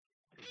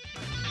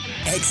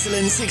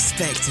Excellence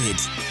Expected,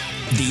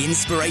 the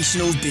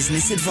Inspirational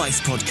Business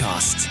Advice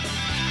Podcast.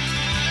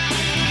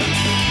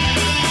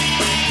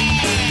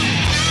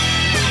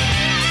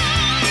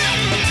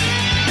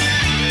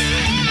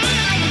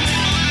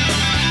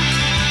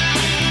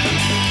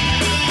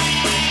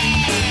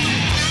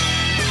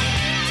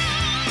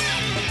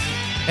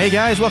 Hey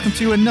guys, welcome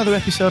to another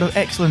episode of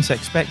Excellence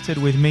Expected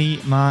with me,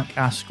 Mark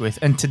Asquith.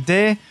 And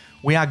today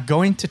we are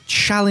going to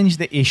challenge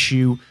the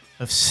issue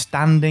of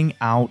standing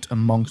out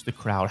amongst the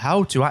crowd.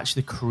 How to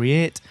actually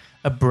create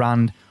a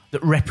brand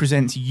that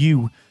represents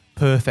you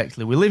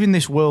perfectly. We live in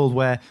this world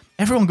where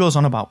everyone goes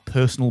on about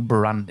personal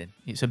branding.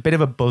 It's a bit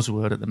of a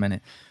buzzword at the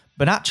minute.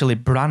 But actually,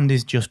 brand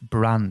is just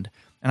brand.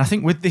 And I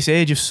think with this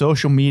age of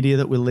social media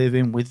that we live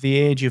in, with the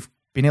age of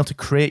being able to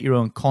create your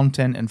own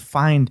content and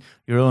find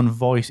your own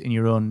voice in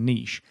your own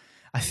niche,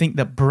 I think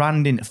that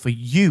branding for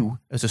you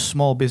as a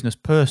small business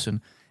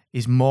person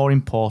is more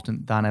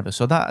important than ever.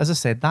 So that, as I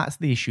said, that's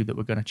the issue that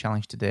we're going to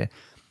challenge today.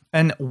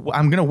 And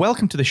I'm going to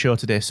welcome to the show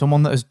today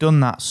someone that has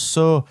done that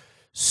so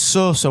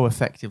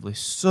effectively,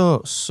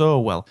 so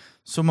well.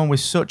 Someone with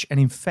such an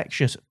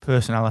infectious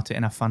personality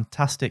and a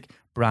fantastic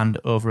brand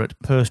over at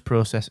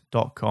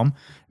purseprocess.com.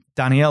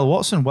 Danielle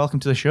Watson, welcome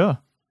to the show.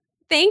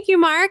 Thank you,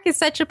 Mark. It's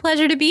such a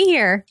pleasure to be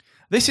here.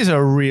 This is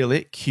a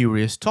really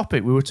curious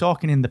topic. We were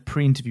talking in the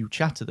pre-interview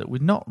chatter that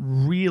we've not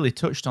really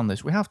touched on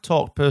this. We have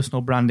talked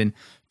personal branding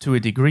to a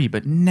degree,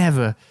 but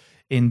never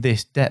in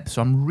this depth.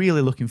 So I'm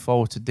really looking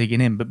forward to digging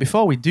in. But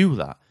before we do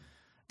that,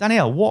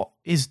 Danielle, what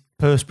is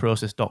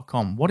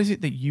purseprocess.com? What is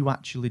it that you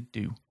actually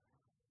do?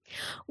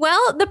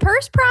 Well, the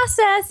Purse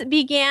Process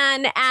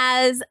began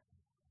as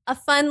a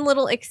fun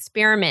little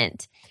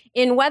experiment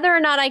in whether or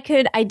not I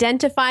could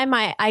identify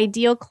my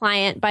ideal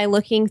client by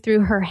looking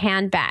through her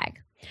handbag.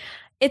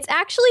 It's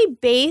actually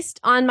based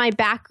on my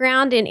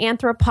background in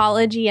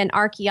anthropology and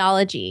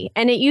archaeology,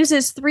 and it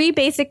uses three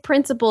basic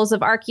principles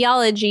of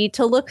archaeology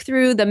to look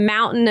through the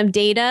mountain of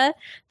data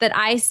that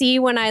I see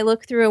when I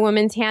look through a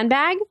woman's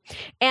handbag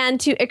and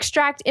to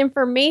extract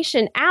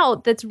information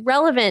out that's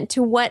relevant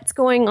to what's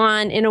going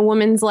on in a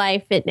woman's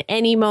life at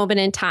any moment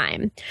in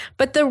time.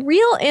 But the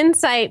real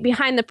insight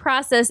behind the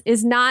process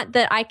is not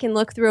that I can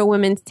look through a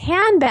woman's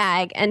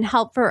handbag and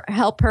help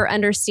her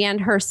understand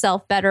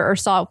herself better or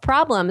solve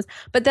problems,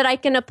 but that I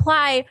can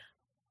apply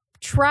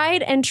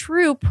tried and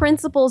true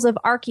principles of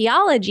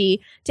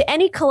archaeology to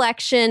any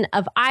collection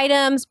of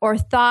items or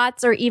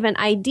thoughts or even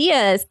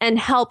ideas and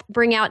help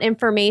bring out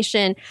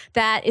information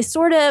that is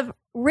sort of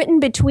written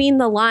between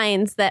the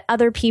lines that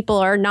other people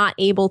are not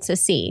able to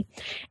see.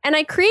 And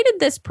I created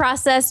this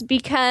process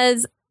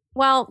because,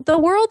 well, the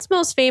world's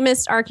most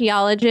famous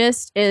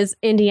archaeologist is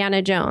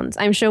Indiana Jones.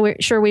 I'm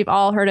sure we've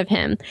all heard of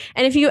him.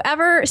 And if you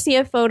ever see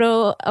a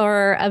photo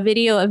or a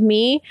video of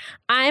me,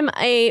 I'm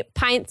a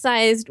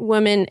pint-sized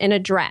woman in a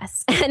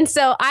dress. And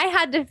so I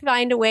had to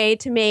find a way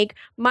to make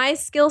my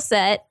skill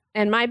set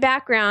and my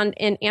background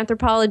in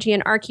anthropology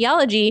and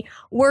archaeology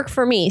work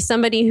for me,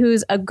 somebody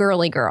who's a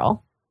girly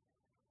girl.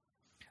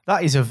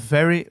 That is a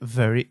very,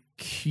 very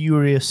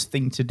curious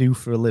thing to do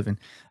for a living.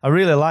 I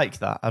really like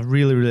that. I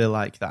really, really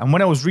like that. And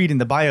when I was reading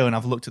the bio and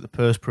I've looked at the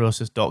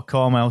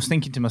purseprocess.com, I was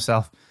thinking to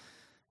myself,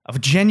 I've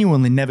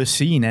genuinely never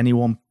seen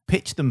anyone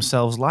pitch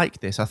themselves like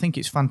this. I think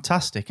it's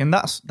fantastic. And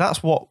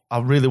that's what I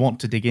really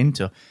want to dig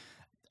into.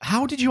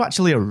 How did you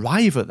actually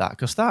arrive at that?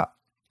 Because that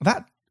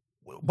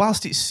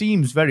whilst it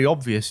seems very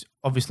obvious,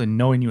 obviously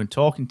knowing you and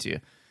talking to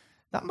you,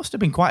 that must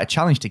have been quite a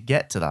challenge to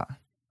get to that.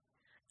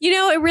 You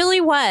know, it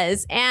really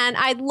was. And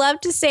I'd love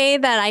to say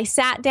that I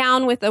sat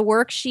down with a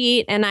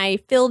worksheet and I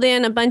filled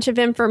in a bunch of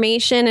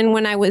information. And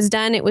when I was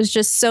done, it was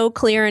just so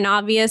clear and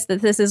obvious that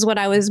this is what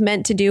I was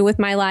meant to do with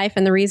my life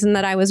and the reason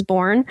that I was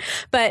born.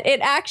 But it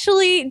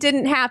actually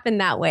didn't happen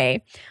that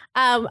way.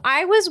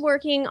 I was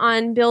working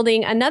on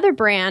building another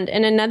brand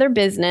and another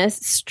business,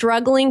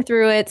 struggling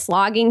through it,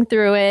 slogging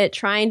through it,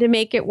 trying to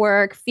make it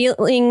work,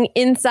 feeling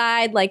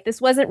inside like this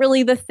wasn't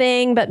really the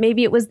thing, but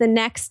maybe it was the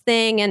next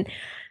thing. And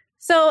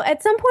so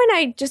at some point,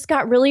 I just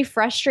got really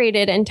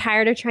frustrated and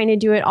tired of trying to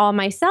do it all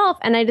myself.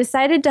 And I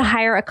decided to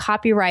hire a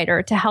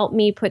copywriter to help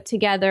me put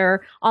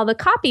together all the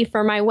copy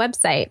for my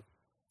website.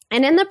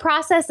 And in the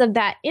process of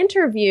that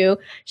interview,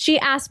 she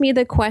asked me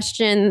the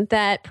question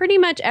that pretty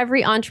much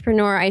every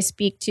entrepreneur I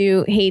speak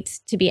to hates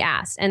to be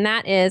asked. And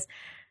that is,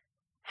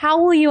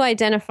 how will you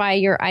identify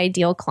your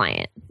ideal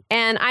client?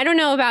 And I don't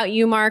know about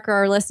you, Mark, or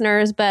our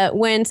listeners, but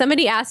when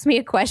somebody asks me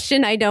a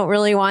question I don't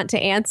really want to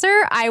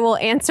answer, I will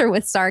answer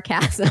with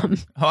sarcasm.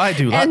 Oh, I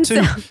do that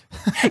too.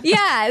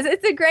 Yeah,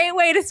 it's a great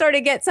way to sort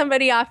of get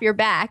somebody off your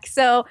back.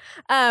 So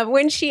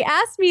when she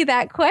asked me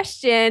that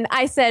question,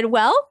 I said,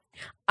 well,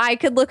 I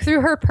could look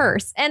through her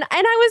purse. And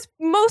I was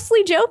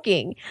mostly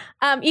joking.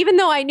 Even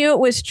though I knew it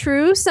was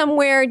true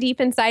somewhere deep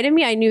inside of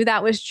me, I knew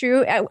that was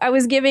true. I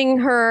was giving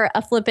her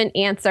a flippant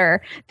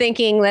answer,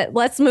 thinking that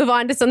let's move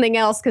on to something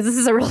else because this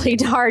is a really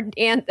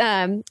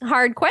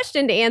hard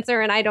question to answer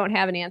and I don't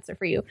have an answer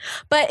for you.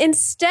 But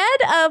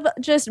instead of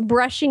just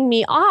brushing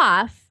me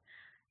off,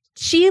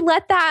 she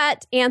let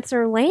that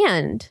answer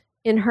land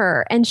in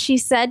her. And she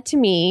said to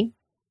me,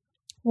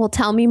 Well,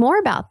 tell me more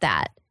about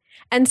that.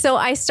 And so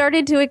I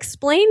started to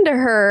explain to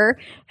her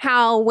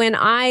how when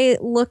I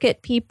look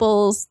at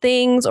people's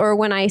things or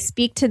when I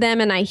speak to them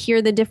and I hear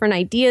the different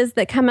ideas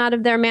that come out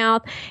of their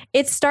mouth,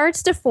 it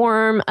starts to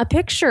form a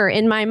picture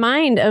in my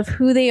mind of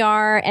who they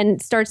are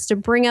and starts to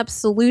bring up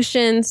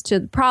solutions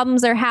to the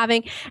problems they're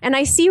having. And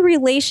I see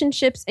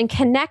relationships and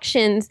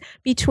connections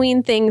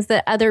between things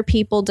that other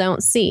people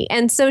don't see.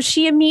 And so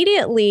she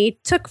immediately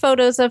took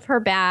photos of her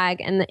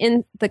bag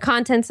and the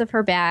contents of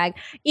her bag,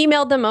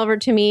 emailed them over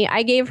to me.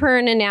 I gave her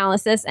an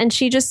analysis and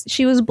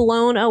she was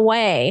blown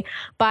away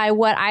by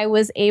what I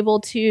was able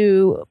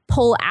to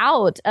pull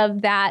out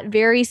of that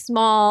very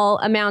small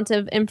amount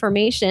of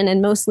information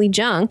and mostly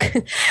junk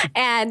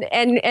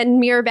and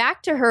mirror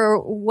back to her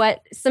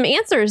some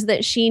answers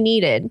that she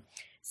needed.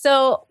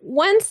 So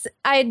once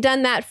I had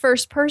done that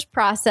first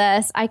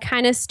process, I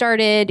kind of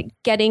started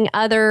getting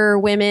other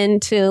women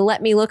to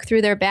let me look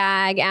through their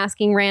bag,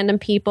 asking random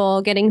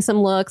people, getting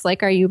some looks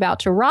like, are you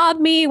about to rob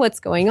me? What's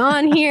going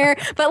on here?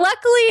 But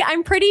luckily,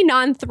 I'm pretty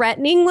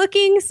non-threatening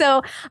looking.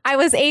 So I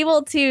was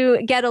able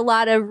to get a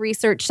lot of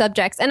research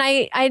subjects. And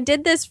I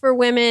did this for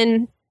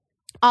women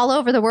all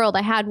over the world.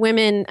 I had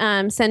women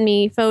send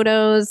me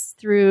photos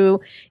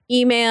through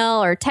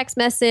email or text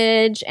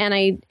message, and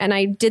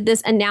I did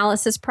this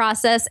analysis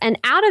process. And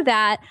out of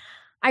that,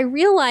 I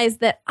realized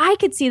that I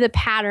could see the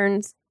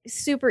patterns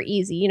super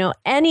easy. You know,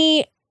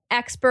 any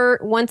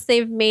expert, once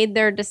they've made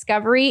their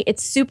discovery,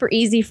 it's super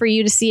easy for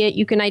you to see it.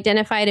 You can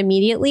identify it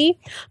immediately.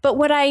 But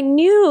what I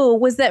knew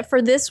was that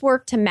for this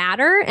work to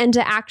matter and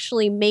to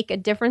actually make a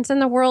difference in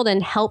the world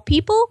and help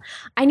people,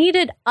 I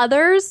needed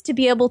others to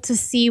be able to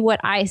see what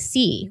I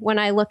see when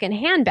I look in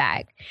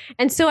handbag.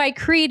 And so I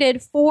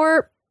created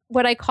 4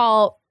 what I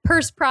call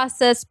purse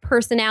process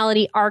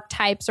personality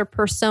archetypes or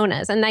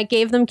personas. And I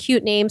gave them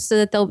cute names so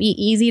that they'll be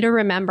easy to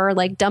remember,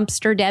 like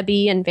Dumpster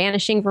Debbie and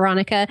Vanishing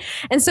Veronica.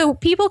 And so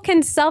people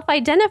can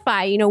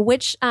self-identify, you know,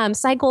 which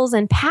cycles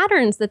and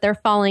patterns that they're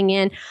falling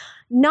in,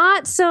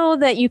 not so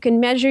that you can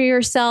measure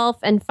yourself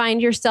and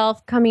find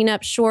yourself coming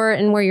up short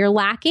and where you're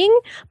lacking,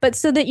 but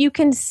so that you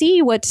can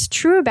see what's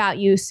true about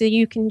you so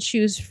you can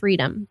choose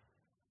freedom.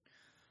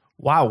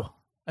 Wow.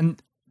 And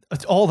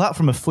it's all that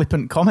from a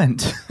flippant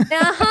comment.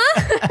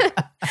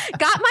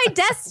 Got my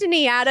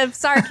destiny out of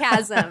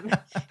sarcasm.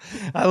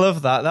 I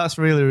love that. That's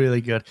really, really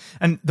good.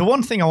 And the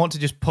one thing I want to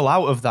just pull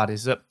out of that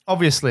is that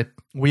obviously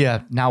we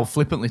are now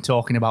flippantly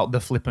talking about the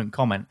flippant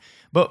comment,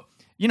 but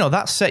you know,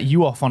 that set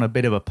you off on a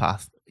bit of a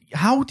path.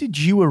 How did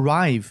you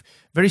arrive,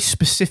 very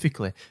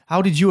specifically,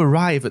 how did you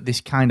arrive at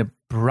this kind of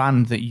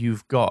brand that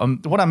you've got?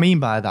 And what I mean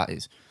by that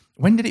is,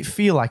 when did it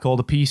feel like all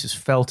the pieces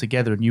fell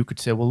together and you could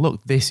say, well,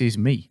 look, this is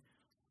me?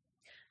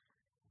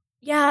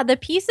 Yeah, the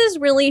pieces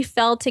really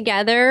fell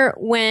together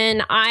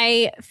when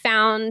I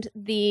found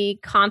the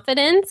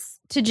confidence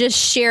to just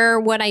share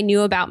what I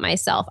knew about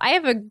myself. I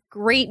have a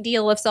great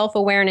deal of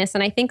self-awareness,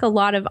 and I think a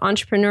lot of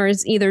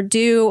entrepreneurs either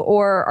do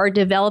or are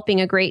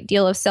developing a great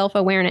deal of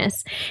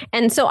self-awareness.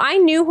 And so I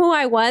knew who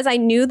I was. I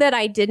knew that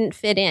I didn't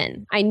fit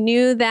in. I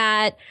knew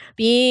that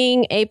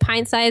being a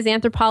pint-sized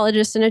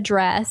anthropologist in a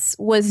dress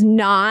was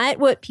not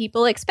what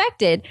people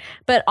expected.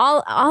 But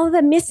all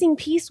the missing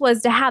piece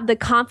was to have the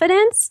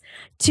confidence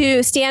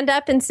to stand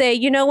up and say,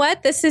 you know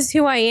what, this is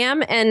who I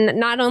am. And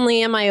not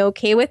only am I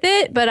okay with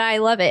it, but I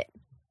love it.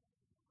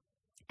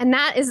 And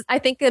that is, I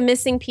think, a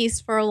missing piece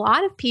for a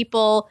lot of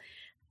people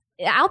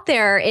out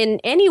there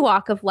in any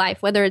walk of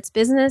life, whether it's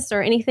business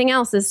or anything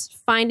else, is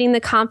finding the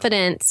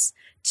confidence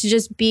to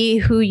just be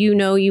who you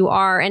know you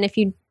are. And if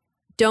you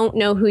don't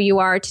know who you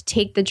are, to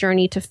take the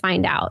journey to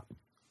find out.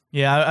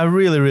 Yeah, I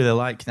really, really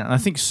like that. And I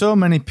think so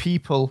many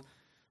people,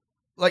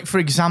 like, for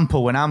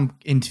example, when I'm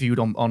interviewed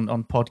on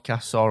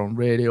podcasts or on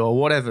radio or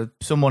whatever,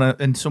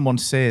 someone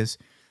says,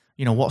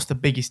 you know, what's the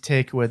biggest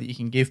takeaway that you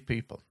can give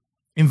people?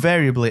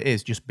 Invariably it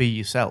is just be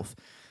yourself.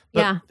 But,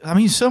 yeah. I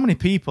mean, so many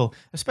people,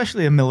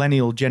 especially a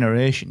millennial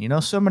generation, you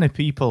know, so many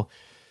people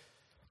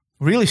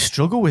really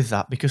struggle with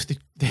that because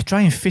they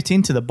try and fit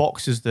into the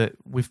boxes that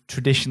we've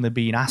traditionally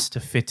been asked to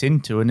fit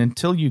into. And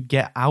until you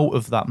get out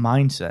of that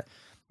mindset,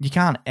 you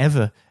can't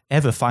ever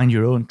find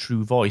your own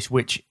true voice,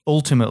 which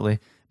ultimately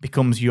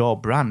becomes your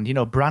brand. You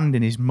know,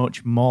 branding is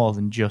much more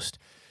than just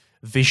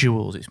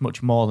visuals. It's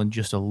much more than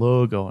just a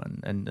logo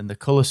and the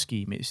color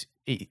scheme.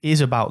 It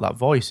is about that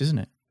voice, isn't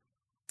it?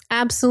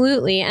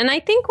 Absolutely. And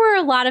I think where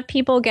a lot of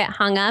people get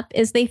hung up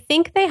is they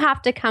think they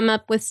have to come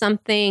up with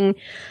something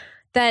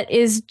that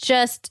is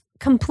just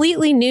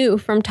completely new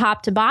from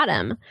top to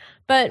bottom.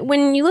 But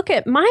when you look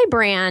at my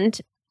brand,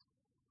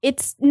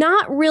 it's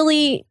not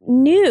really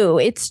new.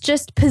 It's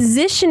just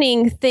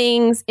positioning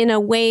things in a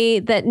way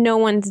that no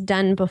one's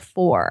done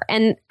before.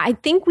 And I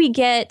think we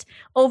get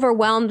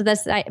overwhelmed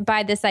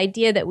by this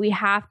idea that we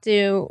have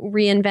to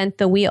reinvent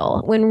the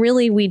wheel when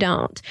really we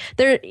don't.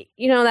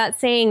 You know, that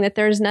saying that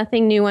there's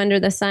nothing new under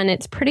the sun,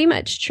 it's pretty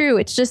much true.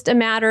 It's just a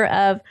matter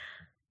of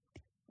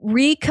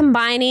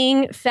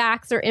recombining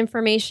facts or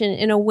information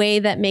in a way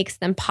that makes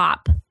them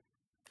pop.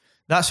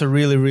 That's a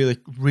really, really,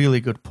 really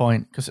good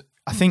point, because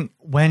I think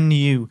when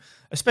you,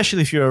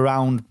 especially if you're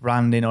around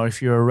branding or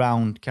if you're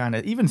around kind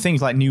of even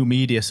things like new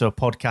media, so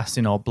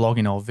podcasting or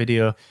blogging or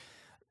video,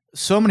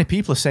 so many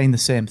people are saying the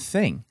same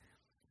thing.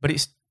 But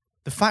it's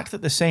the fact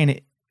that they're saying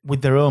it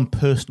with their own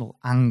personal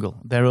angle,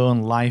 their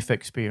own life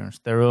experience,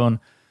 their own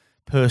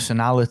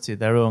personality,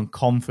 their own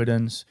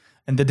confidence,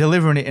 and they're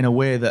delivering it in a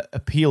way that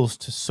appeals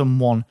to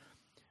someone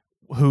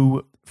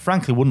who,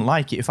 frankly, wouldn't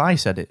like it if I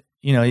said it.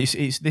 You know,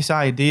 it's this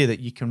idea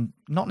that you can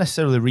not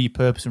necessarily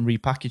repurpose and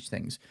repackage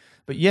things,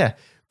 but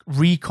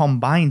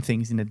recombine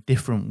things in a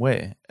different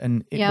way,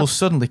 and it will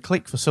suddenly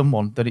click for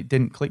someone that it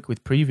didn't click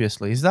with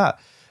previously.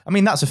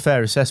 That's a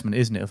fair assessment,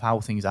 isn't it, of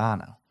how things are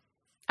now?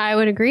 I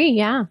would agree,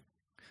 yeah.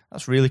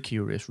 That's really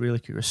curious, really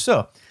curious.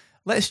 So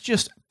let's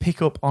just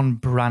pick up on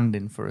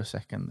branding for a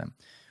second then.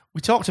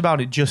 We talked about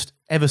it just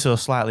ever so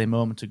slightly a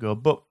moment ago,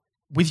 but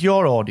with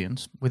your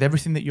audience, with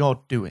everything that you're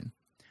doing,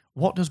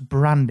 what does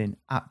branding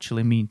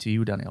actually mean to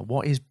you, Danielle?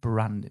 What is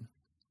branding?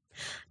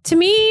 To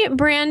me,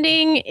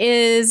 branding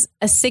is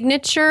a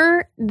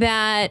signature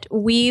that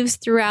weaves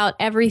throughout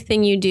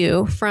everything you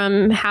do,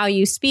 from how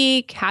you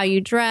speak, how you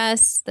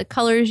dress, the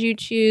colors you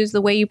choose,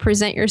 the way you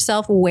present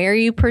yourself, where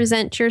you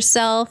present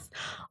yourself.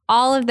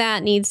 All of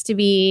that needs to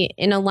be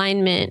in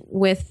alignment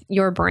with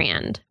your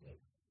brand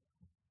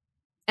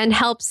and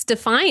helps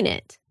define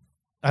it.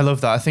 I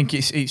love that. I think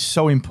it's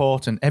so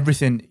important.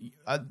 Everything,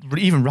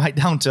 even right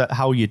down to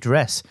how you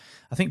dress.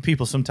 I think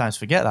people sometimes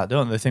forget that,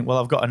 don't they? They think, well,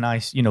 I've got a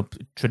nice,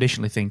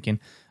 traditionally thinking,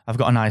 I've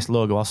got a nice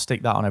logo, I'll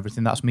stick that on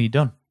everything, that's me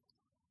done.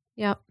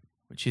 Yep.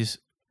 Which is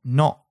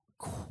not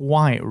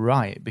quite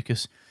right,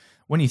 because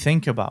when you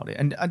think about it,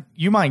 and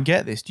you might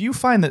get this, do you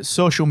find that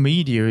social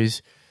media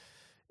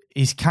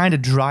is kind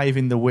of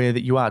driving the way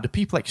that you are? Do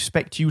people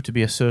expect you to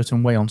be a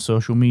certain way on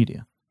social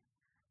media?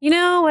 You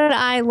know what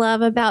I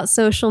love about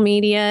social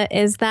media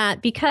is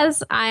that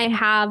because I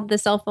have the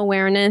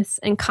self-awareness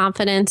and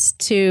confidence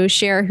to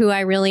share who I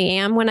really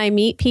am, when I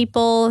meet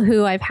people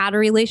who I've had a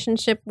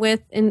relationship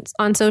with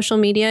on social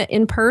media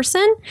in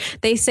person,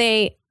 they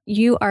say,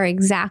 you are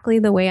exactly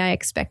the way I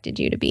expected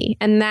you to be.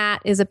 And that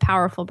is a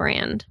powerful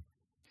brand.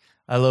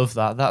 I love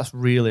that. That's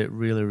really,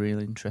 really,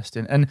 really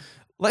interesting. And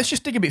let's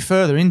just dig a bit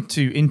further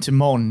into the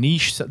more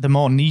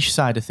niche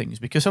side of things,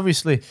 because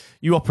obviously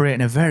you operate in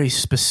a very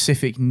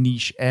specific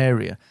niche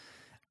area.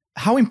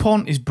 How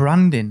important is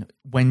branding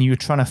when you're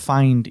trying to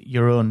find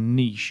your own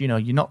niche? You're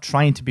not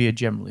trying to be a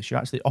generalist. You're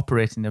actually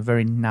operating in a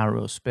very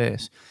narrow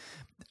space.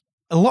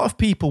 A lot of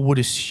people would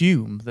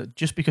assume that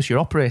just because you're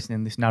operating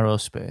in this narrow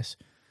space,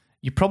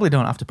 you probably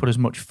don't have to put as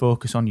much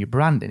focus on your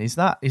branding. Is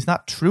that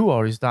true,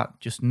 or is that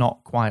just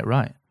not quite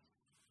right?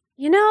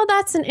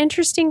 That's an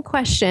interesting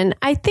question.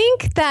 I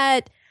think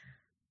that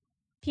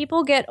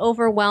people get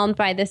overwhelmed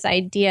by this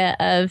idea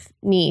of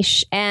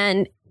niche.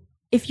 And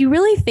if you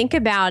really think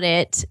about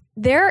it,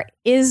 there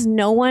is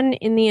no one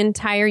in the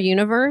entire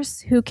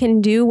universe who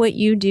can do what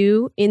you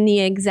do in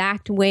the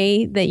exact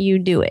way that you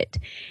do it.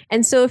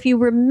 And so if you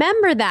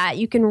remember that,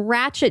 you can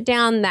ratchet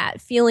down that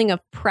feeling of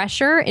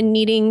pressure and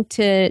needing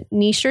to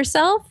niche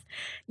yourself.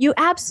 You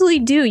absolutely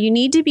do. You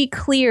need to be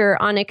clear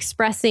on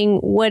expressing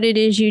what it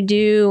is you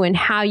do and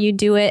how you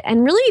do it.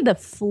 And really the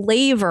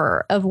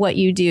flavor of what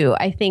you do,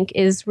 I think,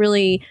 is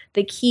really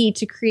the key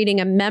to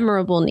creating a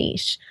memorable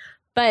niche.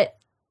 But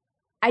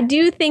I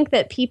do think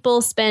that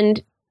people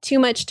spend too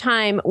much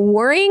time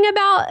worrying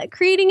about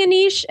creating a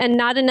niche and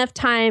not enough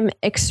time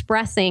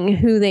expressing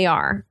who they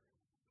are.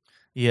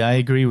 Yeah, I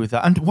agree with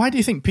that. And why do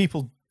you think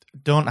people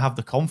don't have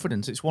the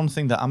confidence? It's one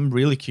thing that I'm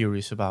really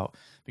curious about,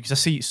 because I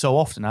see it so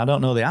often. I don't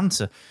know the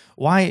answer.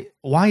 Why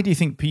do you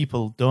think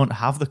people don't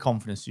have the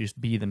confidence to just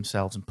be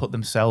themselves and put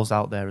themselves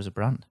out there as a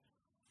brand?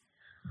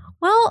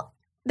 Well,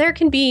 there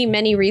can be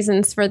many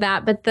reasons for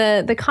that, but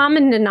the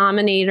common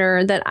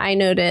denominator that I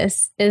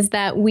notice is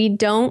that we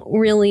don't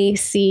really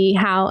see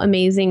how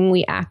amazing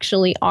we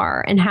actually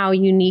are and how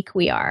unique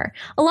we are.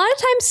 A lot of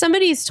times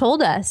somebody's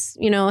told us,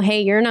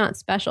 hey, you're not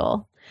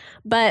special.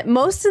 But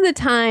most of the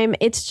time,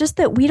 it's just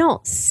that we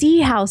don't see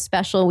how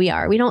special we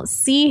are. We don't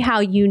see how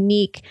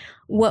unique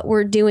what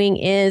we're doing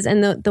is,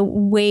 and the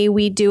way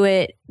we do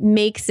it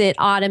makes it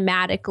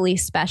automatically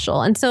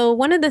special. And so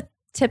one of the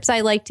tips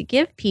I like to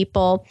give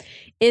people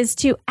is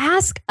to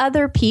ask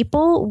other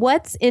people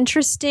what's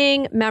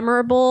interesting,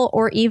 memorable,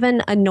 or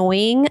even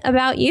annoying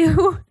about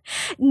you.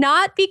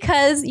 Not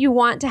because you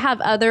want to have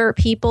other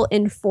people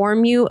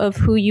inform you of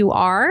who you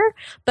are,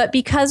 but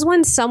because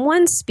when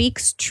someone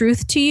speaks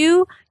truth to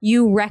you,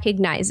 you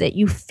recognize it.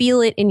 You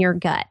feel it in your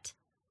gut.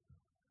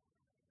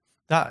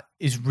 That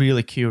is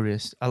really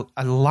curious.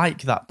 I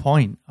like that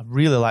point. I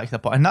really like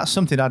that point. And that's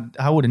something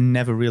I would have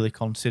never really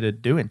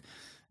considered doing.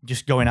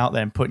 Just going out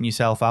there and putting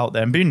yourself out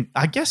there and being,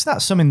 I guess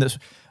that's something that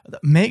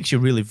makes you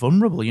really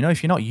vulnerable.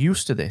 If you're not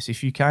used to this,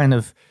 if you've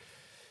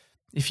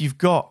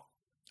got,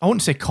 I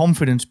wouldn't say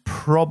confidence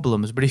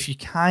problems, but if you're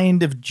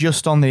kind of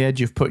just on the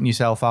edge of putting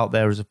yourself out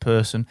there as a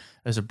person,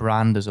 as a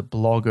brand, as a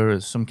blogger,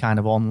 as some kind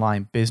of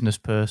online business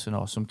person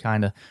or some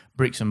kind of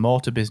bricks and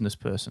mortar business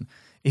person,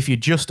 if you're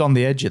just on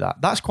the edge of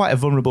that, that's quite a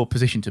vulnerable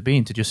position to be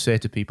in, to just say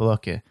to people,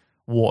 okay,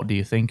 what do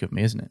you think of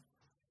me, isn't it?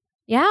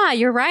 Yeah,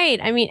 you're right.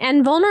 I mean,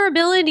 and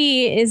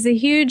vulnerability is a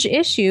huge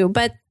issue.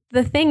 But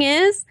the thing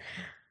is,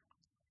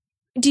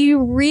 do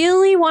you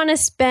really want to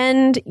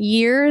spend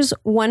years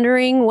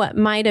wondering what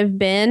might have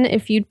been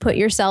if you'd put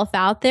yourself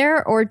out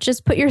there, or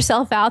just put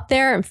yourself out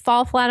there and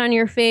fall flat on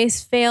your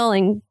face, fail,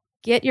 and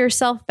get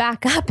yourself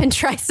back up and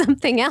try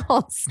something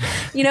else?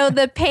 You know,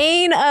 the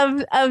pain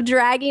of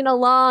dragging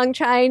along,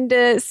 trying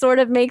to sort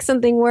of make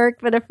something work,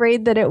 but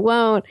afraid that it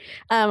won't,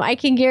 I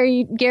can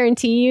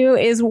guarantee you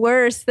is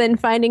worse than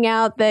finding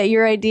out that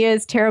your idea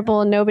is terrible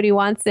and nobody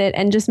wants it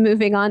and just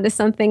moving on to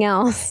something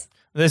else.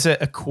 There's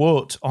a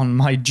quote on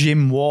my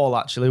gym wall,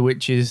 actually,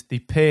 which is the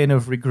pain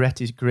of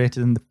regret is greater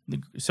than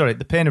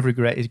the pain of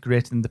regret is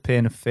greater than the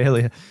pain of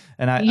failure.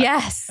 And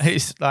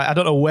it's like, I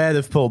don't know where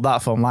they've pulled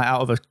that from, like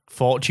out of a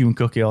fortune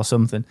cookie or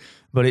something,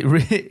 but it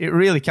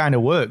really kind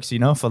of works, you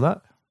know, for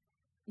that.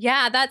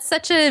 Yeah, that's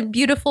such a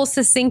beautiful,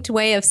 succinct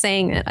way of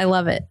saying it. I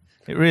love it.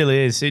 It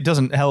really is. It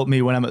doesn't help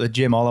me when I'm at the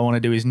gym. All I want to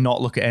do is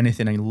not look at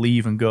anything and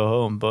leave and go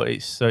home. But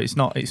it's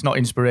not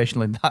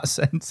inspirational in that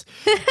sense.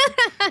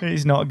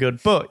 It's not good.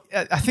 But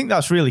I think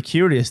that's really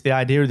curious, the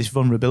idea of this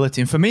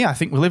vulnerability. And for me, I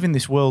think we live in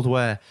this world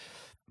where,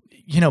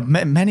 you know,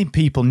 many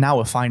people now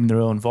are finding their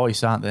own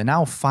voice, aren't they? They're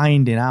now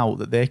finding out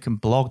that they can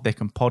blog, they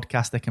can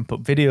podcast, they can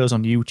put videos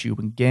on YouTube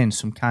and gain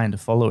some kind of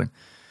following.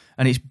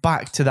 And it's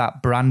back to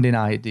that branding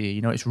idea.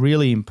 You know, it's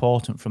really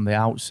important from the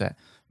outset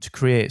to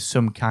create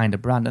some kind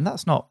of brand. And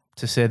that's not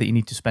to say that you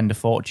need to spend a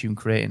fortune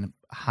creating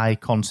high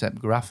concept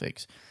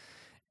graphics.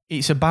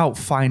 It's about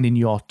finding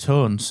your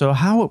tone. So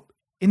how,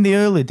 in the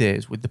early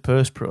days with the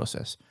Purse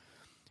process,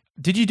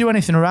 did you do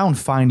anything around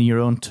finding your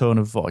own tone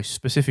of voice,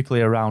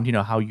 specifically around, you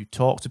know, how you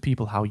talk to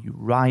people, how you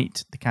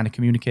write, the kind of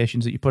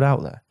communications that you put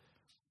out there?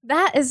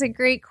 That is a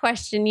great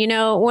question. You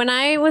know, when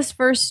I was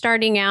first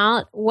starting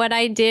out, what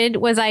I did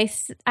was I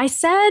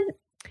said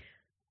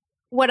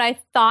what I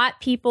thought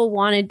people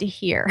wanted to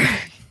hear.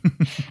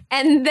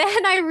 And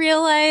then I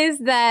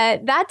realized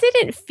that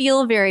didn't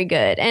feel very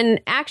good.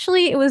 And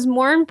actually, it was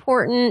more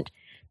important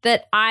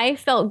that I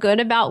felt good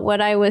about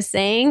what I was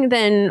saying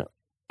than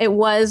it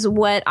was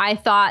what I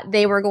thought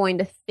they were going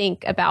to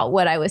think about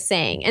what I was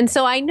saying. And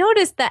so I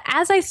noticed that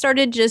as I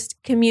started just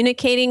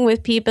communicating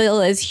with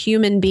people as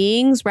human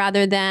beings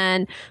rather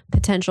than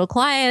potential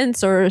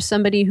clients or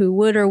somebody who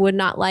would or would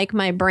not like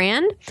my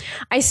brand,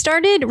 I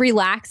started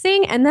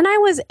relaxing, and then I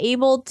was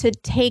able to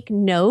take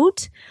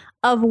note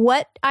of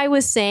what I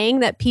was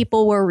saying that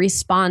people were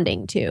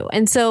responding to.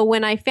 And so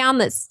when I found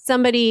that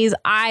somebody's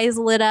eyes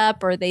lit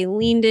up, or they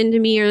leaned into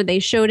me, or they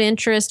showed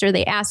interest, or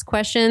they asked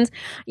questions,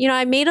 you know,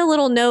 I made a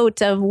little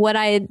note of what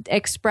I had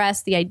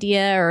expressed, the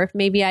idea, or if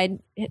maybe I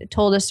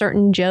told a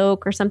certain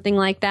joke or something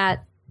like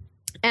that.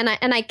 And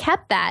I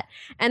kept that.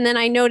 And then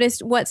I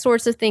noticed what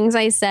sorts of things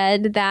I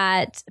said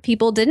that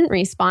people didn't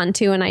respond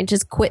to, and I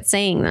just quit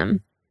saying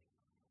them.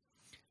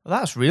 Well,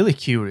 that's really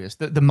curious.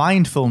 The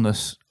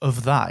mindfulness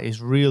of that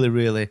is really,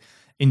 really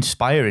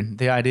inspiring.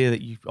 The idea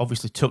that you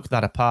obviously took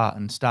that apart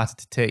and started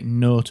to take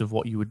note of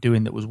what you were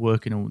doing that was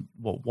working and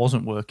what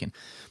wasn't working.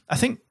 I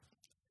think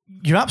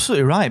you're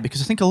absolutely right,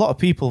 because I think a lot of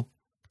people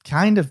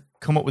kind of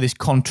come up with this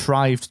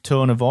contrived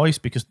tone of voice,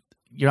 because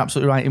you're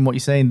absolutely right in what you're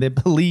saying. They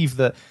believe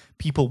that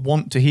people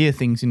want to hear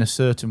things in a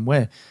certain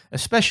way,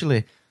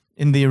 especially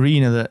in the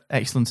arena that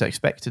Excellence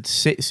Expected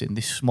sits in,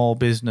 this small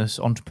business,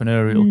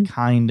 entrepreneurial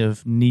kind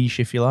of niche,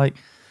 if you like.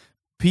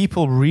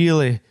 People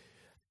really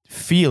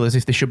feel as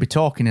if they should be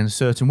talking in a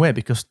certain way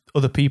because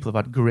other people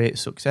have had great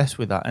success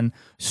with that. And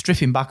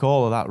stripping back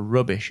all of that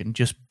rubbish and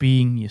just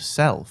being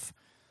yourself,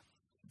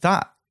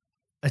 that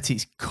at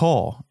its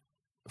core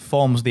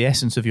forms the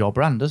essence of your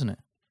brand, doesn't it?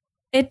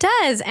 It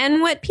does. And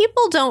what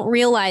people don't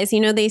realize, you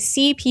know, they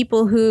see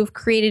people who've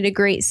created a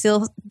great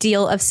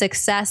deal of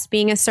success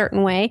being a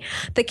certain way.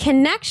 The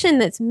connection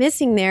that's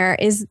missing there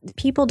is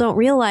people don't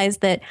realize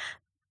that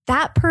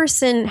that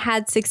person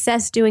had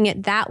success doing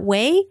it that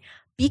way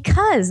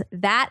because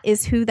that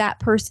is who that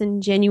person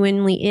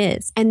genuinely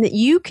is. And that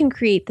you can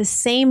create the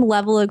same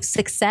level of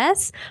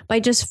success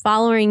by just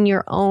following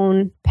your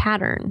own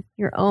pattern,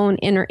 your own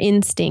inner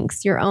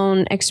instincts, your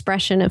own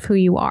expression of who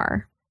you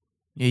are.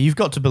 Yeah, you've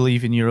got to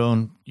believe in your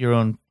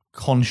own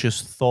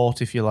conscious thought,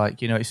 if you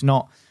like. You know, it's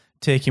not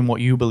taking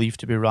what you believe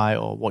to be right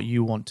or what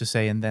you want to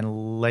say and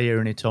then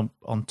layering it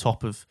on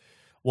top of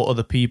what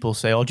other people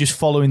say, or just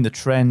following the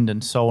trend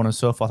and so on and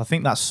so forth. I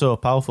think that's so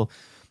powerful.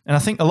 And I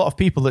think a lot of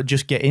people that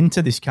just get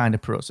into this kind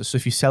of process, so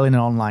if you're selling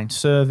an online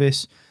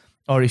service,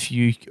 or if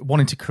you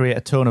wanted to create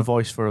a tone of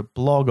voice for a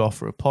blog or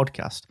for a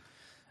podcast,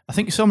 I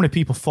think so many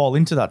people fall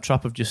into that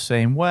trap of just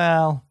saying,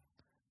 well,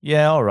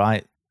 yeah, all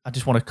right, I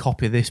just want to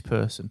copy this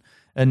person.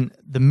 And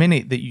the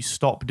minute that you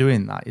stop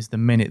doing that is the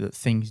minute that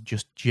things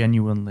just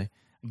genuinely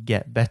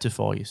get better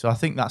for you. So I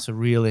think that's a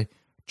really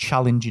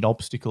challenging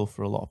obstacle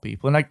for a lot of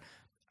people. And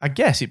I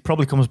guess it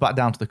probably comes back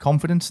down to the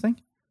confidence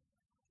thing.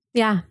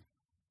 Yeah.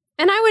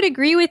 And I would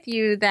agree with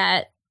you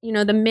that, you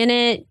know, the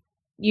minute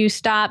you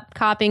stop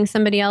copying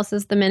somebody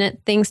else's, the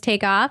minute things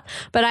take off.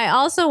 But I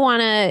also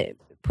want to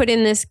put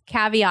in this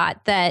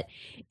caveat that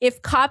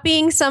if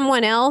copying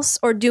someone else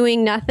or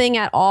doing nothing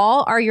at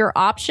all are your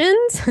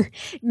options,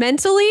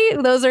 mentally,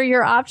 those are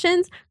your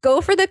options,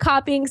 go for the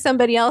copying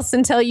somebody else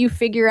until you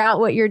figure out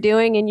what you're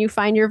doing and you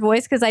find your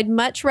voice. Because I'd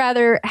much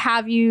rather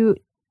have you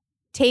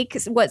take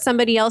what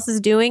somebody else is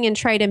doing and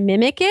try to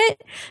mimic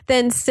it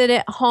than sit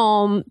at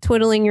home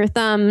twiddling your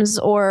thumbs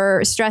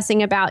or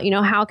stressing about,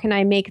 how can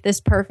I make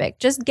this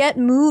perfect? Just get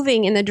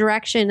moving in the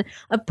direction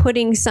of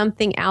putting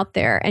something out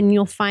there and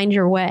you'll find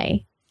your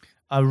way.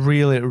 I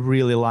really,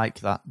 really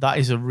like that. That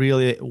is a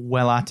really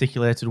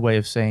well-articulated way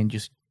of saying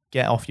just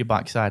get off your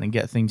backside and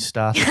get things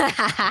started.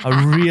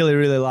 I really,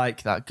 really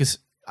like that because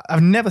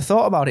I've never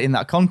thought about it in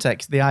that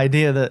context. The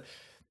idea that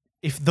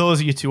if those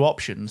are your two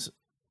options,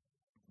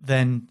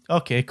 then,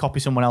 okay, copy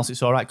someone else,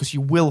 it's all right, because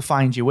you will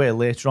find your way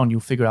later on. You'll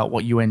figure out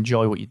what you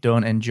enjoy, what you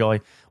don't enjoy,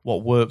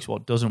 what works,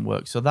 what doesn't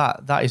work. So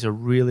that is a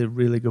really,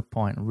 really good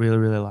point. Really,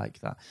 really like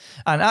that.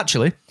 And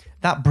actually,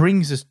 that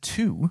brings us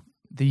to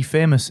the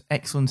famous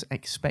Excellence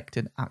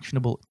Expected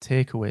Actionable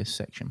Takeaways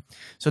section.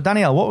 So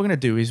Danielle, what we're going to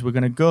do is we're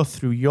going to go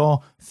through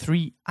your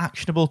 3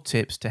 actionable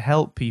tips to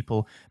help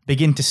people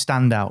begin to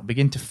stand out,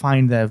 begin to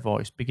find their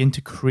voice, begin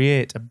to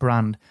create a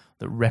brand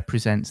that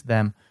represents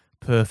them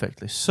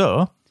perfectly.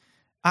 So,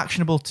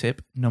 actionable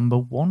tip number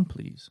 1,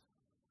 please.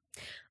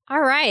 All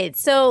right.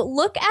 So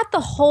look at the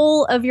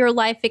whole of your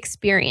life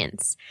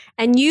experience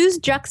and use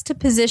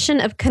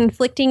juxtaposition of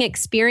conflicting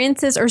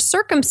experiences or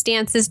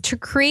circumstances to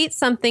create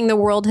something the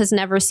world has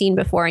never seen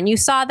before. And you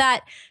saw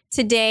that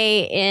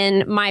today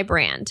in my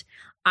brand.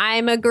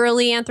 I'm a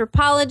girly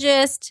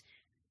anthropologist.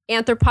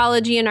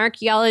 Anthropology and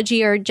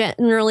archaeology are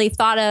generally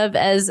thought of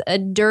as a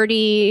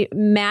dirty,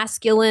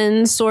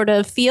 masculine sort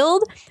of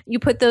field. You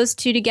put those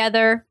two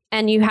together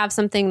and you have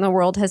something the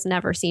world has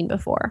never seen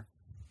before.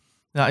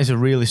 That is a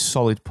really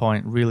solid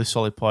point, really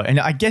solid point. And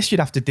I guess you'd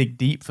have to dig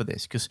deep for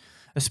this because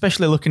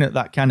especially looking at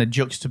that kind of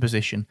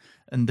juxtaposition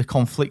and the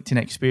conflicting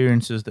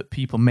experiences that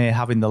people may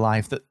have in their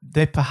life that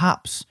they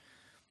perhaps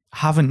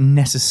haven't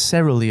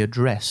necessarily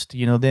addressed.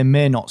 They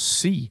may not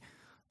see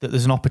that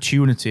there's an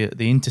opportunity at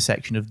the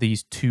intersection of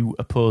these two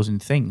opposing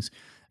things.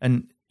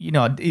 And,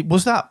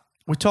 was that,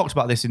 we talked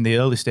about this in the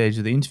early stages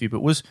of the interview,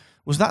 but was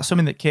that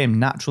something that came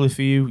naturally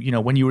for you?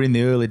 When you were in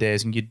the early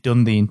days and you'd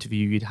done the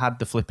interview, you'd had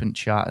the flippant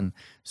chat and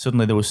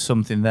suddenly there was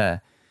something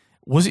there.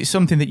 Was it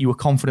something that you were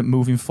confident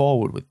moving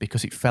forward with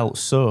because it felt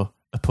so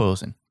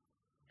opposing?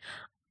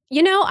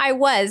 I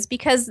was,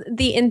 because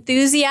the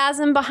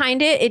enthusiasm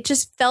behind it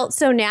just felt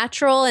so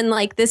natural and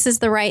like this is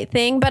the right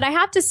thing. But I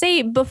have to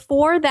say,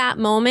 before that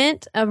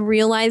moment of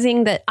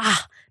realizing that,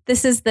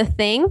 this is the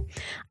thing,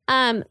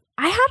 I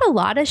had a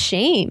lot of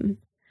shame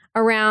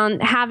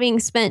around having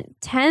spent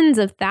tens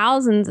of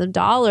thousands of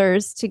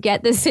dollars to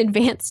get this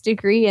advanced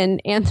degree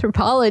in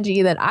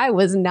anthropology that I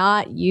was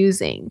not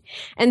using.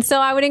 And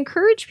so I would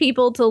encourage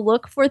people to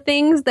look for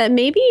things that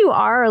maybe you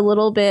are a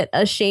little bit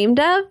ashamed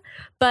of,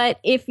 but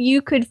if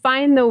you could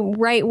find the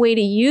right way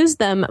to use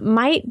them,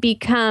 might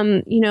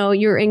become,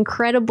 your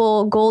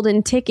incredible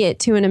golden ticket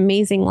to an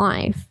amazing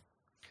life.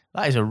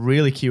 That is a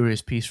really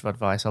curious piece of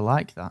advice. I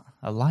like that.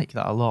 I like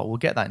that a lot. We'll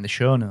get that in the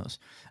show notes.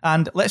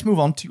 And let's move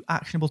on to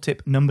actionable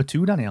tip number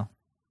 2, Danielle.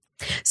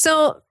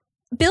 So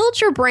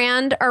build your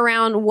brand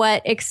around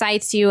what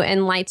excites you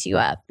and lights you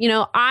up.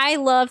 I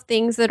love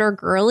things that are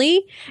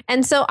girly.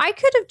 And so I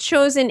could have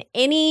chosen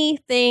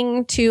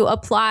anything to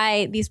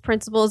apply these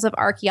principles of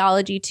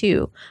archaeology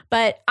to.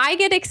 But I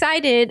get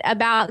excited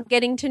about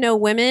getting to know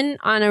women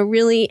on a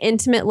really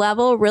intimate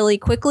level really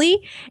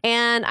quickly.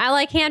 And I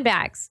like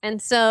handbags.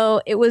 And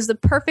so it was the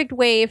perfect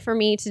way for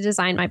me to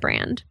design my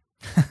brand.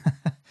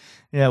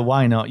 Yeah,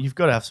 why not? You've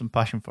got to have some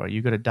passion for it.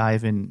 You've got to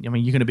dive in. I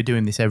mean, you're going to be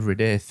doing this every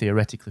day,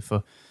 theoretically,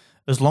 for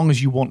as long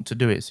as you want to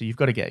do it. So you've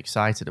got to get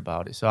excited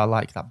about it. So I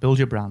like that. Build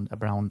your brand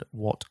around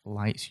what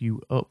lights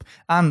you up.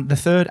 And the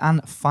 3rd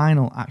and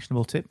final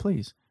actionable tip,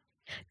 please.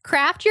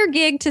 Craft your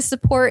gig to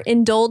support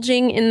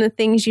indulging in the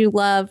things you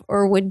love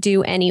or would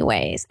do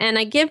anyways. And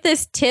I give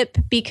this tip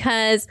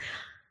because,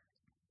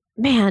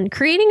 man,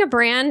 creating a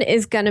brand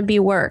is going to be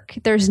work.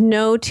 There's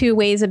no two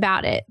ways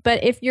about it.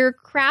 But if you're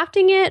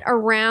crafting it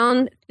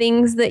around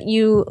things that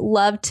you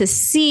love to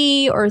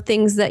see or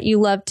things that you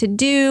love to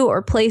do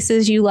or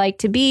places you like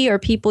to be or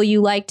people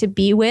you like to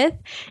be with,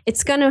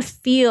 it's going to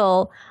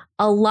feel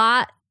a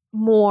lot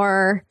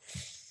more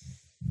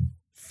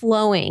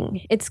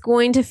flowing. It's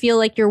going to feel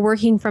like you're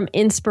working from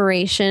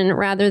inspiration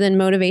rather than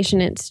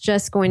motivation. It's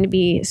just going to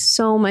be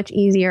so much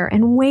easier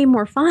and way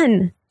more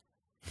fun.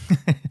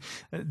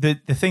 The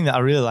thing that I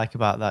really like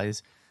about that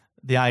is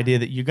the idea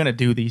that you're going to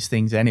do these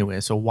things anyway,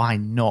 so why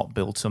not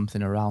build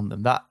something around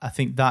them? That I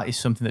think that is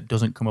something that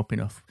doesn't come up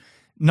enough.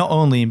 Not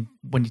only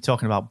when you're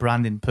talking about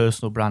branding,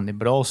 personal branding,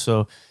 but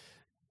also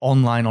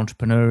online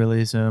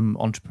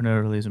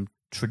entrepreneurialism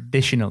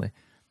traditionally.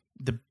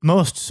 the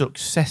most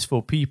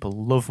successful people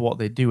love what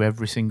they do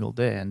every single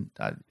day. And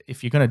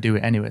if you're going to do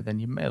it anyway, then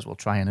you may as well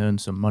try and earn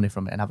some money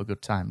from it and have a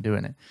good time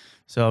doing it.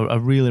 So I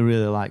really,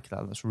 really like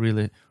that. That's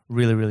really,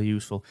 really, really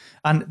useful.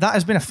 And that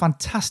has been a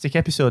fantastic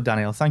episode,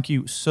 Danielle. Thank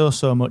you so,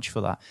 so much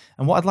for that.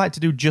 And what I'd like to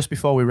do just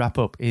before we wrap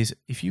up is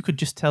if you could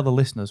just tell the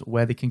listeners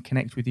where they can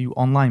connect with you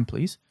online,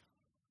 please.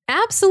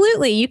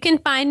 Absolutely. You can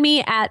find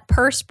me at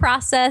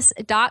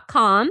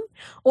purseprocess.com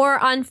or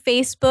on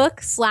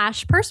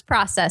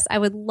Facebook/purseprocess. I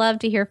would love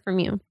to hear from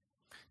you.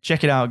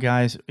 Check it out,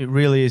 guys. It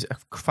really is a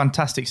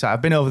fantastic site.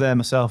 I've been over there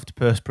myself to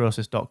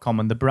purseprocess.com,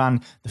 and the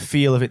brand, the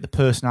feel of it, the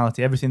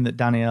personality, everything that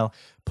Danielle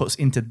puts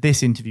into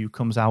this interview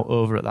comes out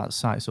over at that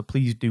site. So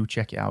please do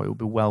check it out. It will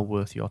be well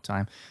worth your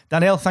time.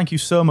 Danielle, thank you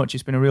so much.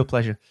 It's been a real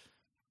pleasure.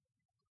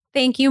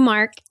 Thank you,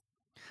 Mark.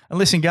 And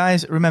listen,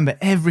 guys, remember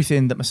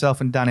everything that myself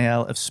and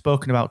Danielle have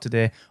spoken about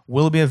today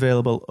will be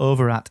available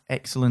over at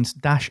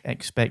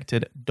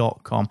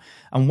excellence-expected.com.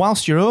 And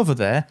whilst you're over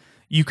there,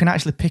 you can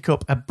actually pick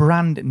up a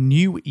brand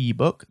new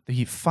ebook,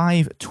 the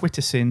 5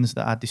 Twitter sins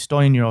that are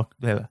destroying your...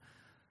 I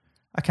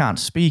can't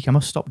speak. I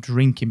must stop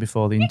drinking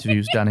before the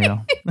interviews,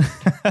 Danielle.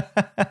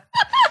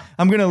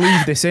 I'm going to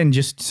leave this in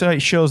just so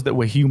it shows that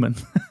we're human.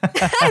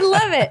 I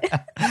love it.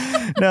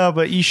 No,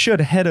 but you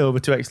should head over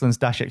to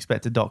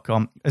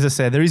excellence-expected.com. As I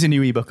say, there is a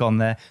new ebook on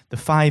there, the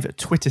 5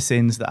 Twitter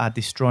sins that are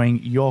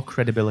destroying your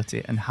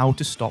credibility and how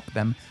to stop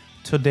them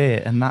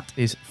today. And that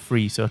is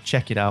free, so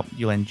check it out.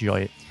 You'll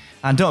enjoy it.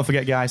 And don't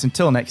forget, guys,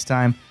 until next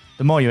time,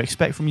 the more you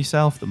expect from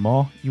yourself, the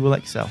more you will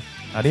excel.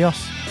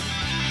 Adios.